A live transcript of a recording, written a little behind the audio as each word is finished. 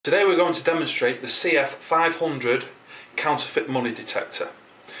Today we're going to demonstrate the CF500 counterfeit money detector.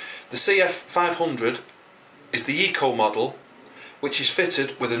 The CF500 is the eco model, which is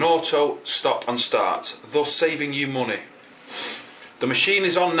fitted with an auto stop and start, thus saving you money. The machine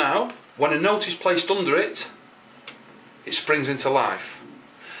is on now. When a note is placed under it, it springs into life.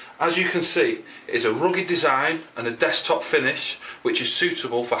 As you can see, it is a rugged design and a desktop finish which is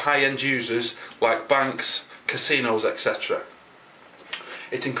suitable for high-end users like banks, casinos, etc.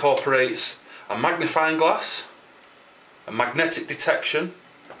 It incorporates a magnifying glass, a magnetic detection,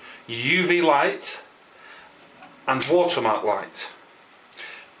 UV light and watermark light.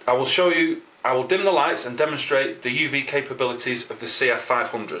 I will dim the lights and demonstrate the UV capabilities of the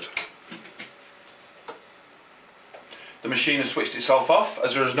CF500. The machine has switched itself off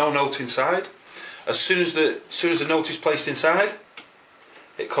as there is no note inside. As soon as the note is placed inside,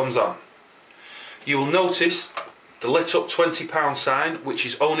 it comes on. You will notice the lit up £20 sign, which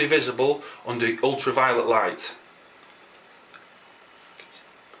is only visible under ultraviolet light.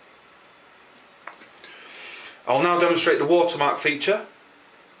 I will now demonstrate the watermark feature.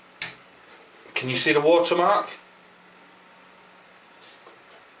 Can you see the watermark?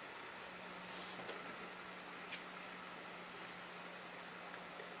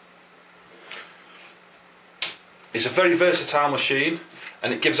 It's a very versatile machine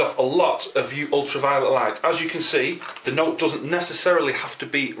and it gives off a lot of ultraviolet light. As you can see, the note doesn't necessarily have to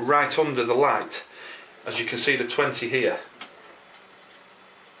be right under the light. As you can see, the 20 here.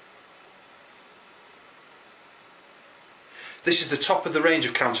 This is the top of the range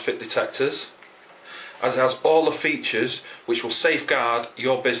of counterfeit detectors, as it has all the features which will safeguard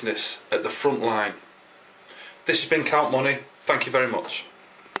your business at the front line. This has been Count Money. Thank you very much.